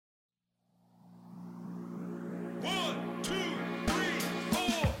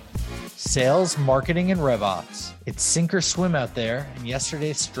Sales, marketing, and RevOps. It's sink or swim out there, and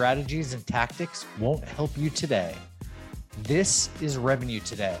yesterday's strategies and tactics won't help you today. This is Revenue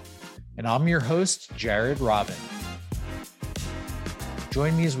Today, and I'm your host, Jared Robin.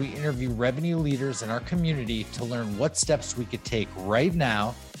 Join me as we interview revenue leaders in our community to learn what steps we could take right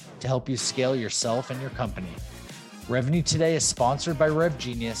now to help you scale yourself and your company. Revenue Today is sponsored by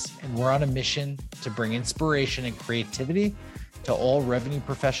RevGenius, and we're on a mission to bring inspiration and creativity to all revenue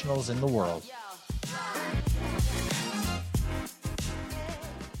professionals in the world.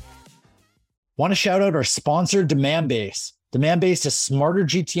 Want to shout out our sponsor, Demandbase. Demandbase is smarter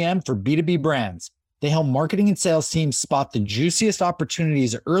GTM for B2B brands. They help marketing and sales teams spot the juiciest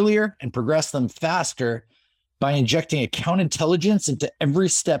opportunities earlier and progress them faster by injecting account intelligence into every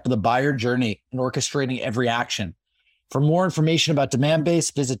step of the buyer journey and orchestrating every action. For more information about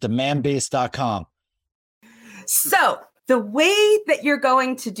Demandbase, visit demandbase.com. So the way that you're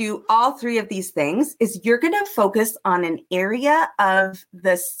going to do all three of these things is you're going to focus on an area of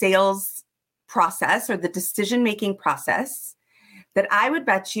the sales process or the decision-making process that I would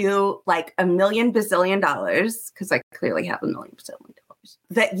bet you like $1 million bazillion, because I clearly have $1 million bazillion,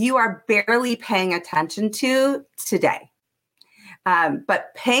 that you are barely paying attention to today.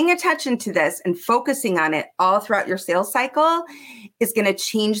 But paying attention to this and focusing on it all throughout your sales cycle is going to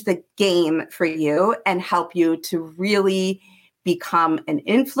change the game for you and help you to really become an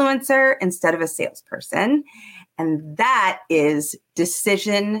influencer instead of a salesperson. And that is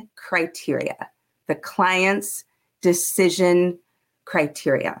decision criteria, the client's decision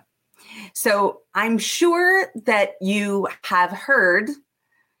criteria. So I'm sure that you have heard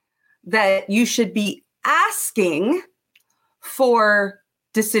that you should be asking for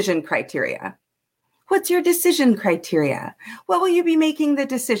decision criteria. What's your decision criteria? What will you be making the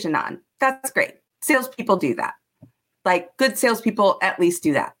decision on? That's great. Salespeople do that. Like good salespeople at least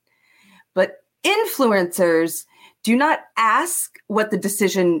do that. But influencers do not ask what the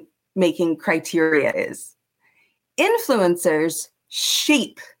decision-making criteria is. Influencers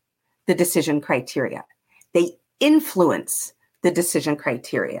shape the decision criteria. They influence the decision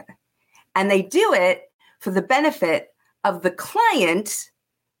criteria. And they do it for the benefit of the client,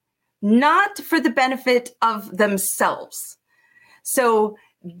 not for the benefit of themselves. So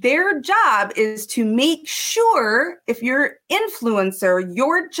their job is to make sure, if you're influencer,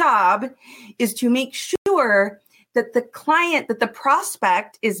 your job is to make sure that the client, that the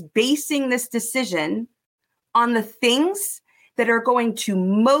prospect is basing this decision on the things that are going to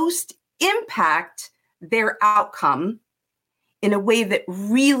most impact their outcome in a way that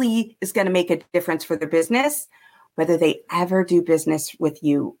really is going to make a difference for their business, whether they ever do business with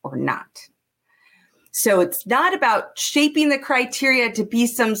you or not. So it's not about shaping the criteria to be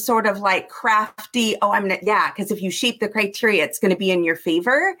some sort of like crafty, because if you shape the criteria, it's going to be in your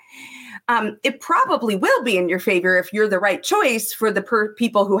favor. It probably will be in your favor if you're the right choice for the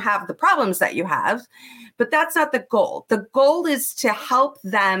people who have the problems that you have, but that's not the goal. The goal is to help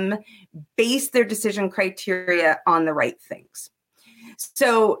them base their decision criteria on the right things.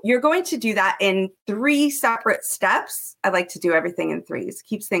 So you're going to do that in 3 separate steps. I like to do everything in 3s.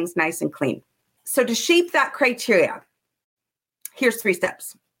 Keeps things nice and clean. So to shape that criteria, here's 3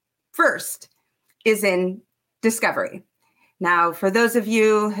 steps. First is in discovery. Now, for those of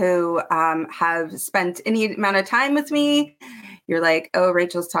you who have spent any amount of time with me, you're like, oh,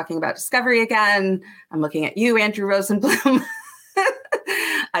 Rachel's talking about discovery again. I'm looking at you, Andrew Rosenblum.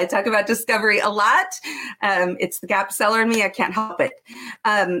 I talk about discovery a lot. It's the gap seller in me. I can't help it.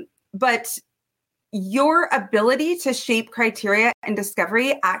 But your ability to shape criteria and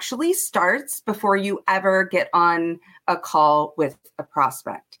discovery actually starts before you ever get on a call with a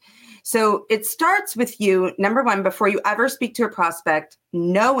prospect. So it starts with you, number one, before you ever speak to a prospect,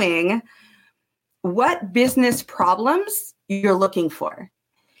 knowing what business problems you're looking for.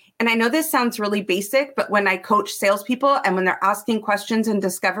 And I know this sounds really basic, but when I coach salespeople and when they're asking questions in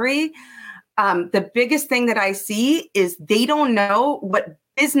discovery, the biggest thing that I see is they don't know what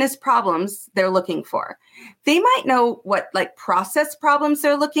business problems they're looking for. They might know what like process problems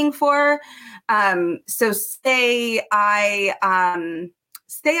they're looking for. So say I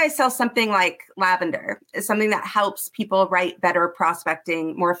sell something like Lavender, is something that helps people write better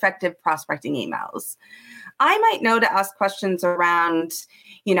prospecting, more effective prospecting emails. I might know to ask questions around,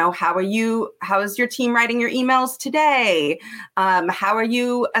 how is your team writing your emails today? How are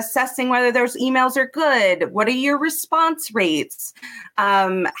you assessing whether those emails are good? What are your response rates?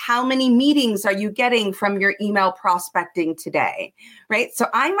 How many meetings are you getting from your email prospecting today? Right? So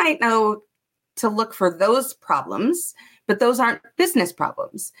I might know to look for those problems, but those aren't business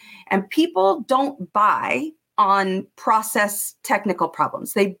problems. And people don't buy on process technical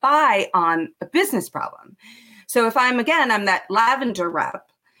problems. They buy on a business problem. So if I'm that lavender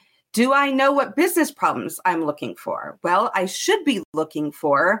rep, do I know what business problems I'm looking for? Well, I should be looking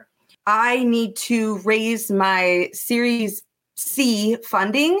for, I need to raise my Series C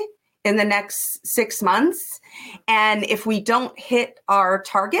funding in the next 6 months. And if we don't hit our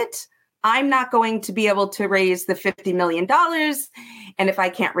target, I'm not going to be able to raise the $50 million. And if I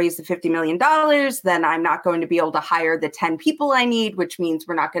can't raise the $50 million, then I'm not going to be able to hire the 10 people I need, which means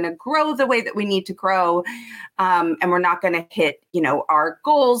we're not going to grow the way that we need to grow. And we're not going to hit, our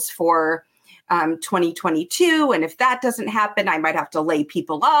goals for 2022. And if that doesn't happen, I might have to lay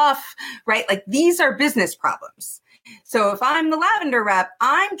people off, right? Like these are business problems. So if I'm the lavender rep,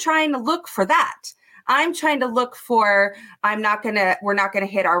 I'm trying to look for that. I'm trying to look for, we're not going to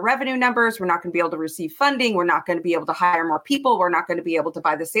hit our revenue numbers. We're not going to be able to receive funding. We're not going to be able to hire more people. We're not going to be able to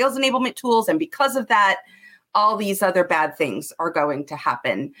buy the sales enablement tools. And because of that, all these other bad things are going to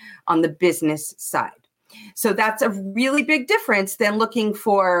happen on the business side. So that's a really big difference than looking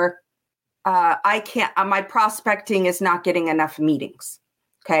for, my prospecting is not getting enough meetings.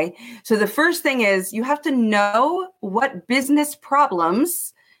 Okay. So the first thing is you have to know what business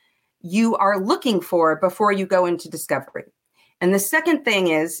problems you are looking for before you go into discovery. And the second thing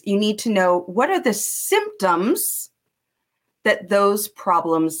is you need to know what are the symptoms that those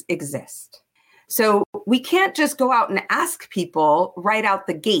problems exist. So we can't just go out and ask people right out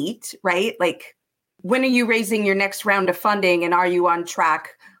the gate, right? Like, when are you raising your next round of funding and are you on track?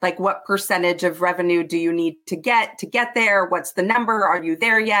 Like, what percentage of revenue do you need to get there? What's the number? Are you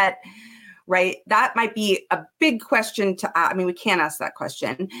there yet? Right? That might be a big question to ask. I mean, we can't ask that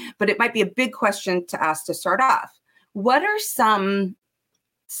question, but it might be a big question to ask to start off. What are some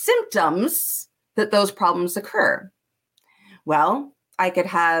symptoms that those problems occur? Well, I could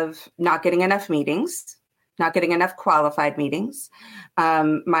have not getting enough meetings, not getting enough qualified meetings.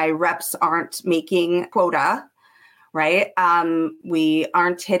 My reps aren't making quota, right? We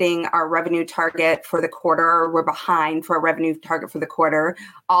aren't hitting our revenue target for the quarter. We're behind for a revenue target for the quarter.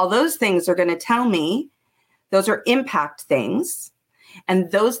 All those things are going to tell me, those are impact things.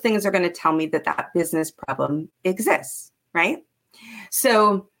 And those things are going to tell me that that business problem exists, right?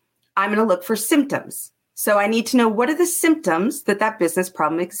 So I'm going to look for symptoms. So I need to know what are the symptoms that that business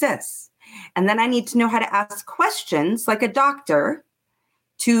problem exists. And then I need to know how to ask questions like a doctor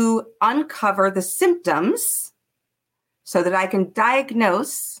to uncover the symptoms so that I can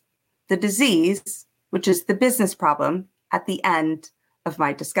diagnose the disease, which is the business problem, at the end of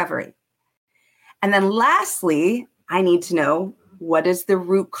my discovery. And then lastly, I need to know what is the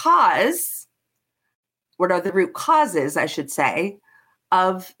root cause, what are the root causes, I should say,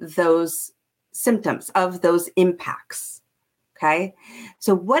 of those symptoms, of those impacts. Okay.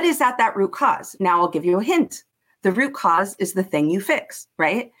 So what is at that root cause? Now I'll give you a hint. The root cause is the thing you fix,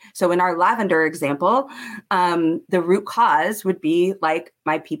 right? So in our lavender example, the root cause would be like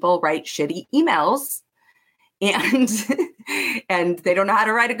my people write shitty emails and they don't know how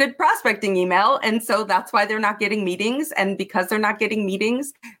to write a good prospecting email. And so that's why they're not getting meetings. And because they're not getting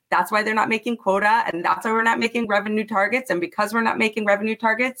meetings, that's why they're not making quota. And that's why we're not making revenue targets. And because we're not making revenue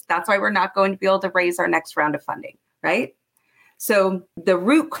targets, that's why we're not going to be able to raise our next round of funding, right? So the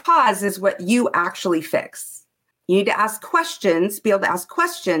root cause is what you actually fix. You need to ask questions, be able to ask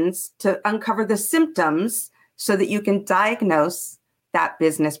questions to uncover the symptoms so that you can diagnose that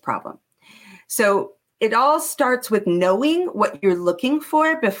business problem. So it all starts with knowing what you're looking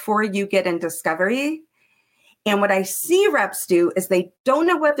for before you get in discovery. And what I see reps do is they don't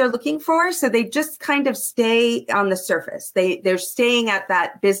know what they're looking for. So they just kind of stay on the surface. They're staying at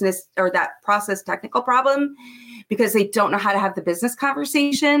that business or that process technical problem because they don't know how to have the business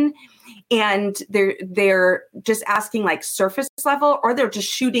conversation. And they're just asking like surface level, or they're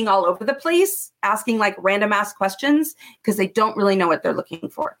just shooting all over the place, asking like random ass questions because they don't really know what they're looking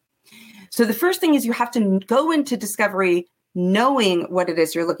for. So the first thing is you have to go into discovery knowing what it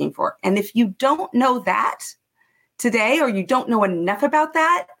is you're looking for. And if you don't know that today, or you don't know enough about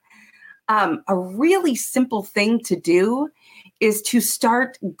that, a really simple thing to do is to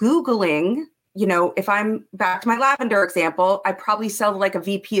start Googling. You know, if I'm back to my lavender example, I probably sell like a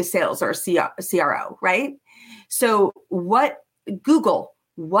VP of sales or a CRO, right? So Google,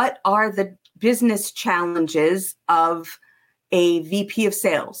 what are the business challenges of a VP of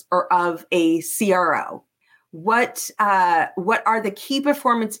sales or of a CRO? What are the key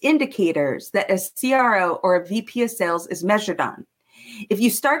performance indicators that a CRO or a VP of sales is measured on? If you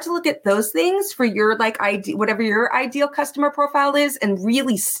start to look at those things for your whatever your ideal customer profile is and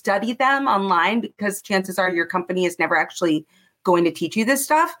really study them online, because chances are your company has never actually going to teach you this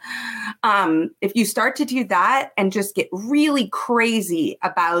stuff. If you start to do that and just get really crazy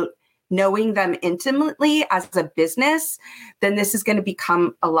about knowing them intimately as a business, then this is going to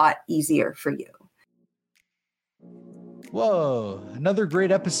become a lot easier for you. Whoa, another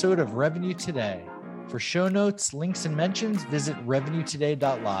great episode of Revenue Today. For show notes, links, and mentions, visit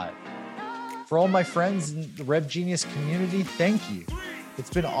revenuetoday.live. For all my friends in the Rev Genius community, thank you. It's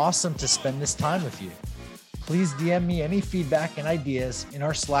been awesome to spend this time with you. Please DM me any feedback and ideas in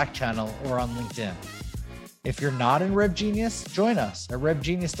our Slack channel or on LinkedIn. If you're not in Rev Genius, join us at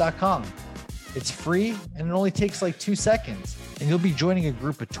revgenius.com. It's free and it only takes like 2 seconds, and you'll be joining a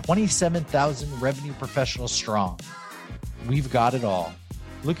group of 27,000 revenue professionals strong. We've got it all.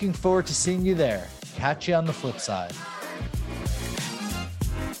 Looking forward to seeing you there. Catch you on the flip side.